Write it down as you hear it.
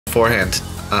forehand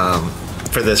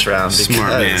for this round.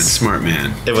 Smart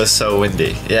man. It was so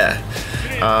windy. Yeah.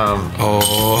 I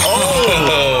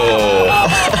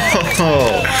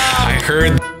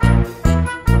heard.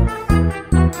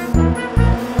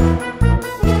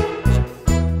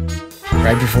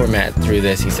 Right before Matt threw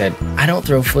this, he said, "I don't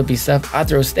throw flippy stuff, I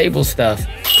throw stable stuff."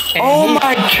 And oh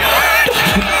my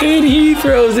God! And he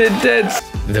throws it dead.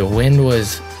 The wind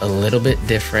was a little bit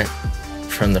different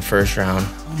from the first round.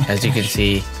 As you can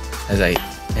see,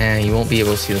 you won't be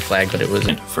able to see the flag, but it was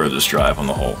furthest drive on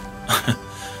the hole.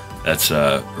 That's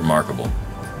remarkable.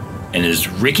 And is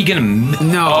Ricky gonna?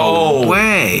 No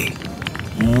way!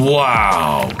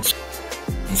 Wow! Let's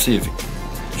see if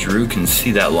Drew can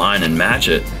see that line and match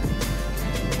it.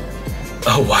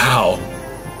 Oh wow!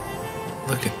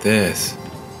 Look at this.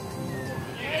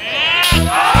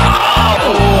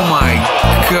 Oh my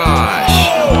gosh!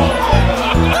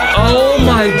 Oh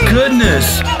my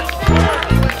goodness!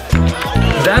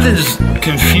 That is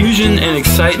confusion and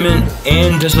excitement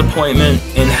and disappointment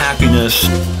and happiness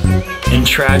and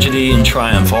tragedy and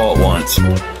triumph all at once.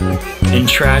 And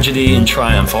tragedy and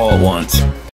triumph all at once.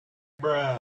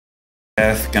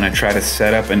 Beth gonna try to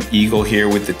set up an eagle here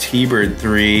with the T-bird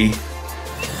 3.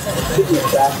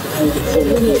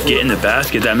 Get in the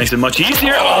basket, that makes it much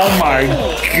easier. Oh my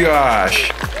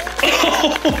gosh.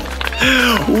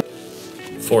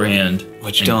 Forehand.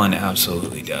 Which Dylan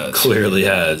absolutely does. Clearly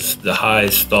has. The high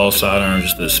stall sidearm,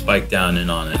 just the spike down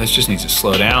in on it. This just needs to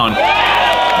slow down. Oh,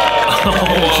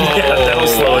 yeah, that'll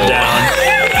slow it down.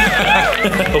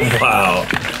 Wow.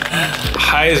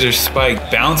 Hyzer spike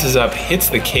bounces up, hits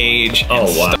the cage.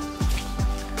 Oh, wow.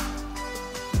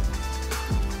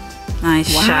 Nice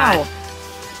shot.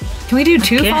 Can we do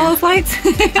 2 follow flights?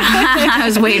 I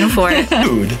was waiting for it.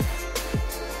 Dude.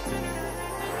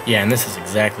 Yeah, and this is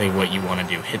exactly what you want to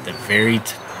do. Hit the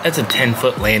that's a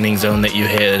 10-foot landing zone that you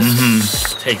hit.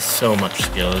 It takes so much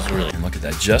skill. It's really. And look at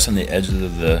that, just on the edges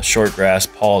of the short grass.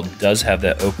 Paul does have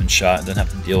that open shot. Doesn't have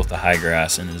to deal with the high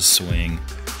grass in his swing.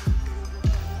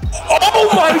 Oh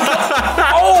my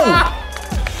God!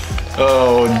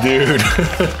 Oh, dude.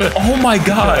 Oh my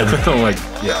God! Oh my,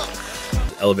 yeah.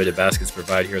 Elevated baskets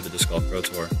provide here at the Disc Golf Pro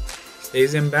Tour.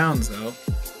 Stays in bounds though.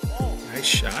 Nice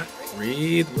shot.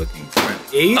 Reed looking for an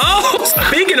ace. Oh,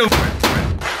 speaking of.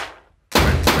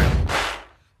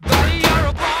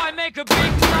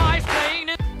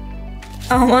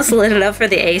 Almost lit it up for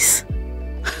the ace.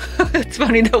 It's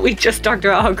funny that we just talked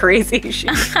about how crazy she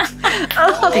is.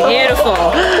 Beautiful.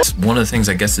 One of the things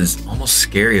I guess is almost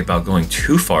scary about going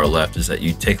too far left is that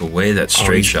you take away that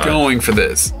straight shot. Going for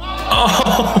this.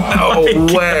 Oh, no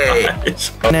way.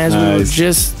 And as we were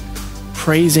just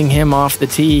praising him off the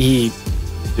tee,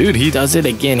 he does it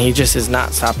again. He just is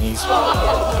not stopping. He's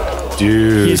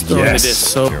throwing the disc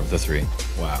so. The 3.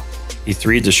 Wow. He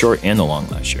 3'd the short and the long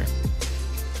last year.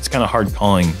 It's kind of hard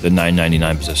calling the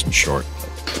 999 position short.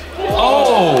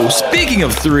 Oh, speaking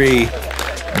of 3,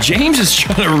 James is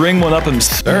trying to ring one up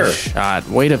himself. Shot.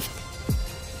 Way to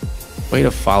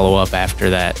follow up after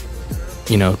that,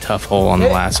 tough hole on the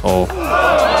last hole.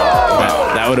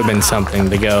 That would have been something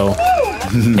to go.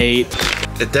 8.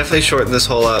 It definitely shortened this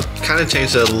hole up. Kind of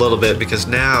changed it a little bit because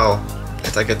now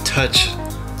it's like a touch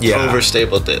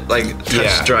overstabled it, like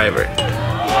touch driver.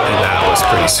 And that was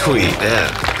pretty sweet. Yeah.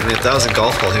 I mean, if that was a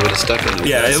golf ball, he would have stuck it.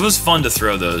 Yeah, it was fun to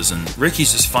throw those, and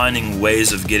Ricky's just finding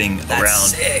ways of getting around.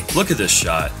 Sick. Look at this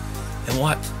shot. And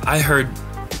what I heard.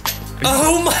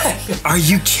 Oh my! Are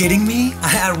you kidding me?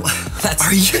 Are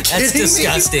you kidding That's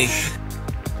disgusting.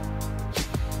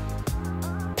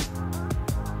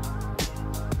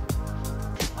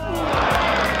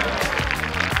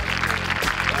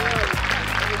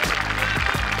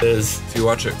 If you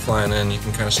watch it flying in, you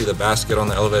can kind of see the basket on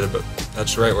the elevator, but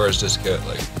that's right where his disc hit.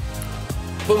 Like,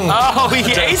 boom! Oh, he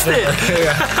aced it!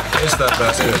 Yeah, aced that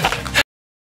basket.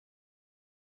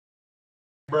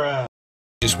 Bruh.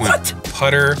 Just went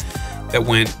putter that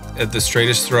went at the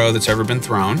straightest throw that's ever been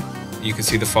thrown. You can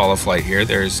see the follow flight here.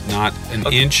 There's not an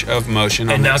inch of motion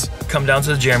on this. And now come down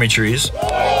to the Jeremy trees.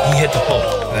 He hit the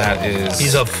pole. That is.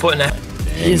 He's a foot and a half.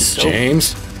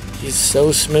 James. He's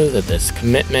so smooth at this.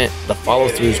 Commitment, the follow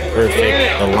through is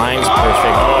perfect, the line's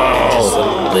perfect. Just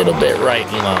a little bit right,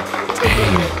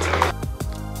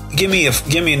 Give me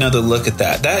another look at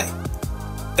that.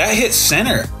 That hit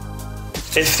center.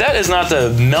 If that is not the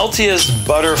meltiest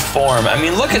butter form, I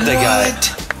mean, look at the guy.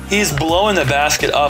 He's blowing the basket up